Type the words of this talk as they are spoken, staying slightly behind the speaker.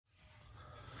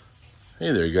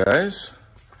Hey there, guys.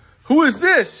 Who is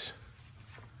this?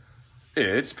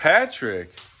 It's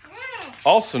Patrick,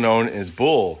 also known as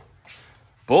Bull.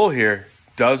 Bull here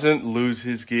doesn't lose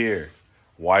his gear.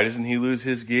 Why doesn't he lose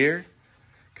his gear?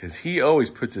 Because he always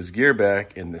puts his gear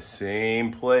back in the same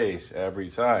place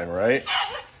every time, right?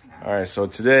 All right, so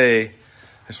today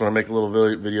I just want to make a little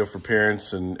video for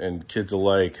parents and kids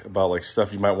alike about like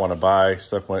stuff you might want to buy,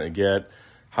 stuff you want to get,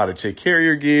 how to take care of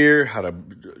your gear, how to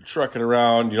truck it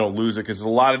around, you don't lose it, because there's a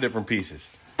lot of different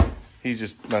pieces. He's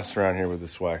just messing around here with the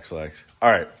Swax legs. All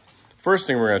right, first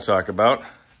thing we're going to talk about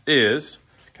is,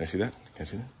 can I see that? Can I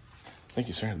see that? Thank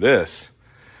you, sir. This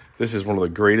is one of the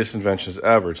greatest inventions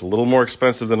ever. It's a little more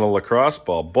expensive than a lacrosse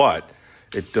ball, but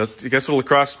it does. Guess what a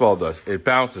lacrosse ball does? It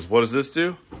bounces. What does this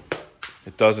do?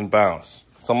 It doesn't bounce.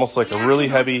 It's almost like a really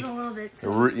heavy,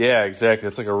 yeah, exactly.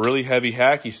 It's like a really heavy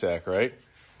hacky sack, right?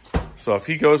 So if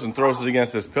he goes and throws it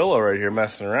against this pillow right here,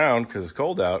 messing around because it's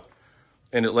cold out,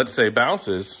 and it, let's say,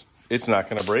 bounces, it's not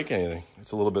going to break anything.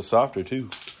 It's a little bit softer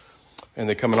too. And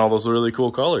they come in all those really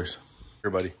cool colors.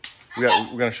 Everybody, we're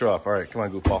going to show off. All right, come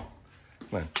on, Goopal.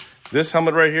 Come on. This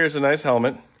helmet right here is a nice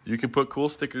helmet. You can put cool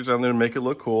stickers on there and make it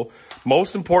look cool.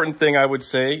 Most important thing I would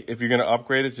say, if you're going to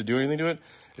upgrade it to do anything to it,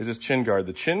 is this chin guard.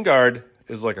 The chin guard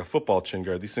is like a football chin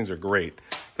guard. These things are great.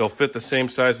 They'll fit the same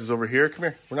size as over here. Come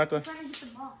here. We're not done.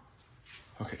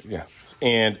 Okay, yeah.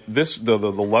 And this, the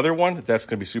leather one, that's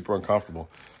going to be super uncomfortable.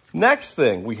 Next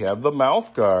thing, we have the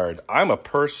mouth guard. I'm a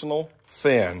personal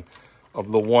fan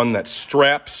of the one that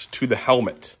straps to the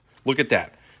helmet. Look at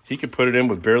that. He can put it in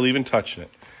with barely even touching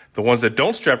it. The ones that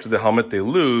don't strap to the helmet, they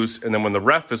lose. And then when the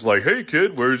ref is like, hey,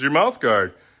 kid, where's your mouth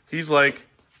guard? He's like,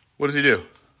 what does he do?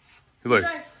 He's like,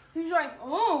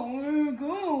 oh, where you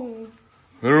go?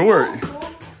 I don't know where.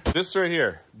 This right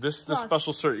here, this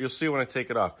special shirt, you'll see when I take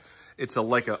it off. It's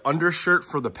like an undershirt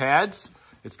for the pads.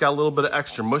 It's got a little bit of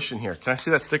extra mush in here. Can I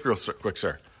see that stick real quick,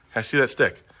 sir? Can I see that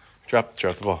stick? Drop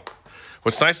the ball.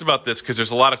 What's nice about this, because there's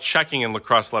a lot of checking in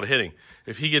lacrosse, a lot of hitting.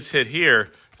 If he gets hit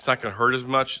here, it's not going to hurt as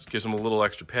much. It gives him a little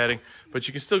extra padding, but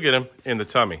you can still get him in the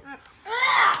tummy.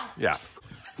 Yeah.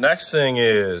 Next thing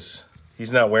is,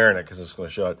 he's not wearing it because it's going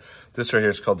to show it. This right here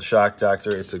is called the Shock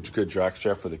Doctor. It's a good jock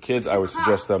strap for the kids. I would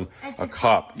suggest them a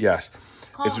cup. Yes.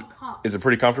 Is it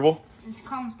pretty comfortable? It's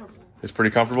comfortable. It's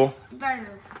pretty comfortable? Better.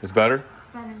 It's better?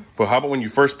 Better. But how about when you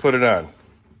first put it on?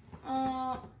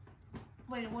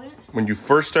 Wait, what? When you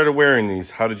first started wearing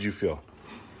these, how did you feel?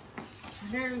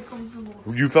 Very comfortable.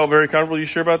 You felt very comfortable? You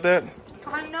sure about that?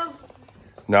 Kind of.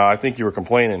 No, I think you were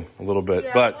complaining a little bit.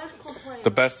 Yeah, but I was complaining. the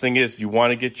best thing is you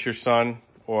want to get your son,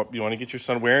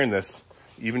 wearing this,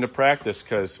 even to practice,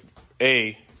 because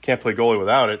A, can't play goalie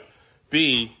without it.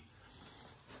 B,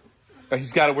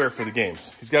 he's got to wear it for the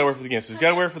games. He's got to wear it for the games. So he's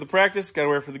got to wear it for the practice, got to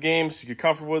wear it for the games. You get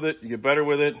comfortable with it, you get better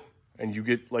with it, and you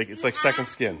get it's like second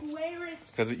skin.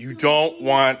 Because you don't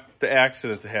want the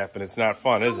accident to happen. It's not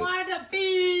fun, is it? I want to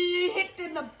be hit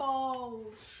in the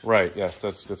balls. Right. Yes,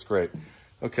 that's great.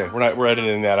 Okay, we're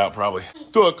editing that out probably.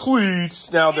 The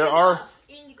cleats. Now there are.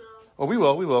 Oh, we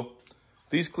will.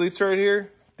 These cleats right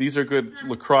here. These are good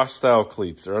lacrosse style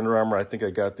cleats. They're Under Armour. I think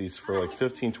I got these for like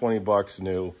 $15-20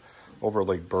 new, over at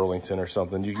like Burlington or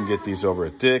something. You can get these over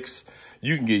at Dick's.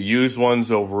 You can get used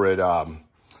ones over at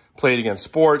Play It Against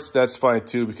Sports. That's fine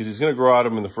too, because he's going to grow out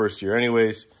of them in the first year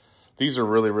anyways. These are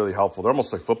really, really helpful. They're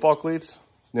almost like football cleats.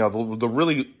 Now,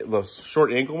 the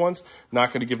short ankle ones,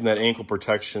 not going to give them that ankle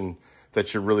protection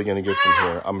that you're really going to get from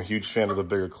here. I'm a huge fan of the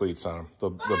bigger cleats on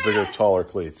them, the bigger, taller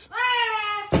cleats.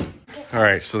 All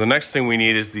right, so the next thing we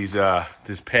need is these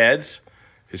pads.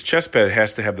 His chest pad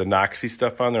has to have the Noxy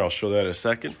stuff on there. I'll show that in a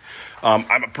second.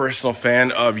 I'm a personal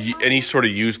fan of any sort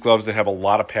of used gloves that have a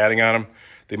lot of padding on them.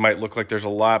 They might look like there's a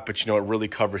lot, but it really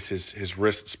covers his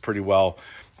wrists pretty well.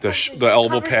 The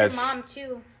elbow pads. Your mom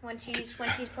too when she's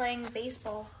playing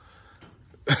baseball.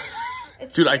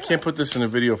 Dude, I can't put this in a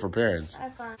video for parents.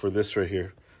 For this right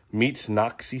here, meets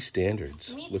Noxy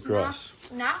standards. Lacrosse.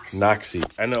 Noxy.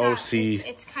 N-O-C.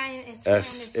 It's kind of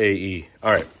S-A-E.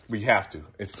 All right, we have to.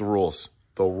 It's the rules.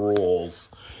 The rules.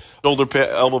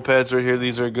 Elbow pads right here.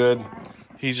 These are good.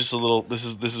 He's just a little. This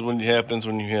is when it happens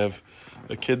when you have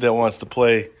a kid that wants to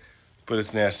play, but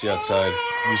it's nasty outside.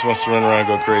 He just wants to run around and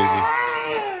go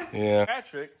crazy. Yeah.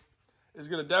 Patrick is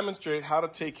going to demonstrate how to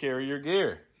take care of your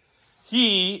gear.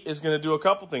 He is going to do a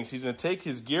couple things. He's going to take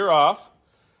his gear off,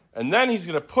 and then he's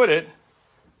going to put it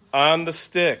on the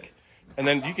stick. And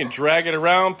then you can drag it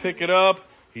around, pick it up.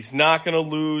 He's not going to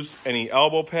lose any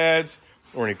elbow pads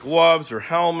or any gloves or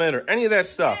helmet or any of that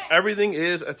stuff. Everything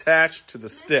is attached to the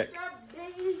stick.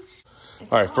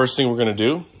 All right, first thing we're going to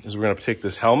do is we're going to take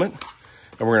this helmet,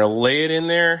 and we're going to lay it in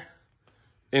there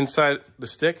inside the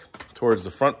stick towards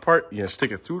the front part. You're gonna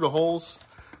stick it through the holes,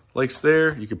 like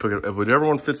there. You can put it, whatever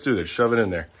one fits through there, shove it in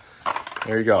there.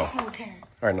 There you go. Oh, there.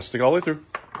 All right, now stick all the way through.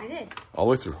 I did. All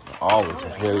the way through. All the way through.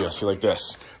 Here you go. See, like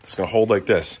this. It's gonna hold like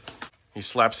this. You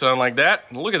slap it on like that.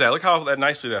 And look at that. Look how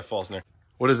nicely that falls in there.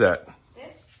 What is that?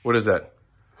 This? What is that?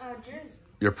 Jersey.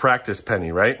 Your practice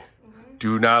penny, right?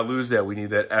 Do not lose that. We need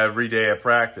that every day at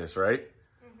practice, right?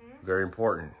 Very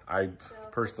important. I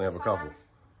personally have a couple.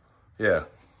 Yeah.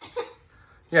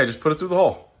 Yeah, just put it through the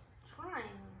hole.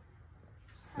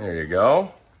 There you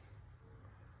go.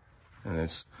 And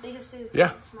it's,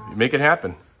 yeah, you make it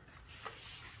happen.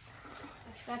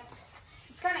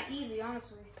 It's kind of easy,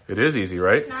 honestly. It is easy,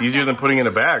 right? It's easier than putting in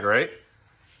a bag, right?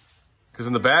 Because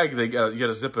in the bag, you got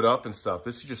to zip it up and stuff.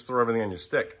 This, you just throw everything on your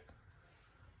stick.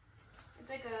 It's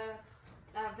like a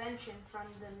invention from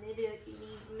the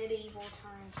medieval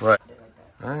times. Right.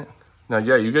 Like All right. Now,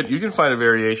 yeah, you can find a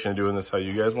variation of doing this how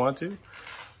you guys want to.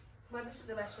 But this is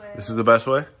the best way. This is the best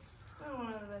way?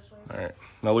 One of the best ways. All right.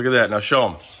 Now, look at that. Now, show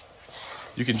them.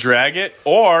 You can drag it,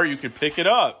 or you can pick it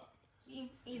up.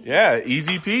 See? Easy. Yeah,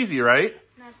 easy peasy, right?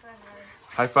 Not that hard.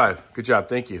 High five. Good job.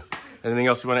 Thank you. Anything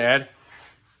else you want to add?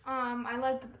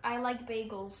 I like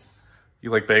bagels. You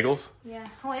like bagels? Yeah.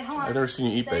 Wait, hold on. I've never seen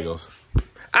you eat bagels.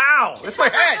 Ow! That's my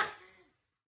head!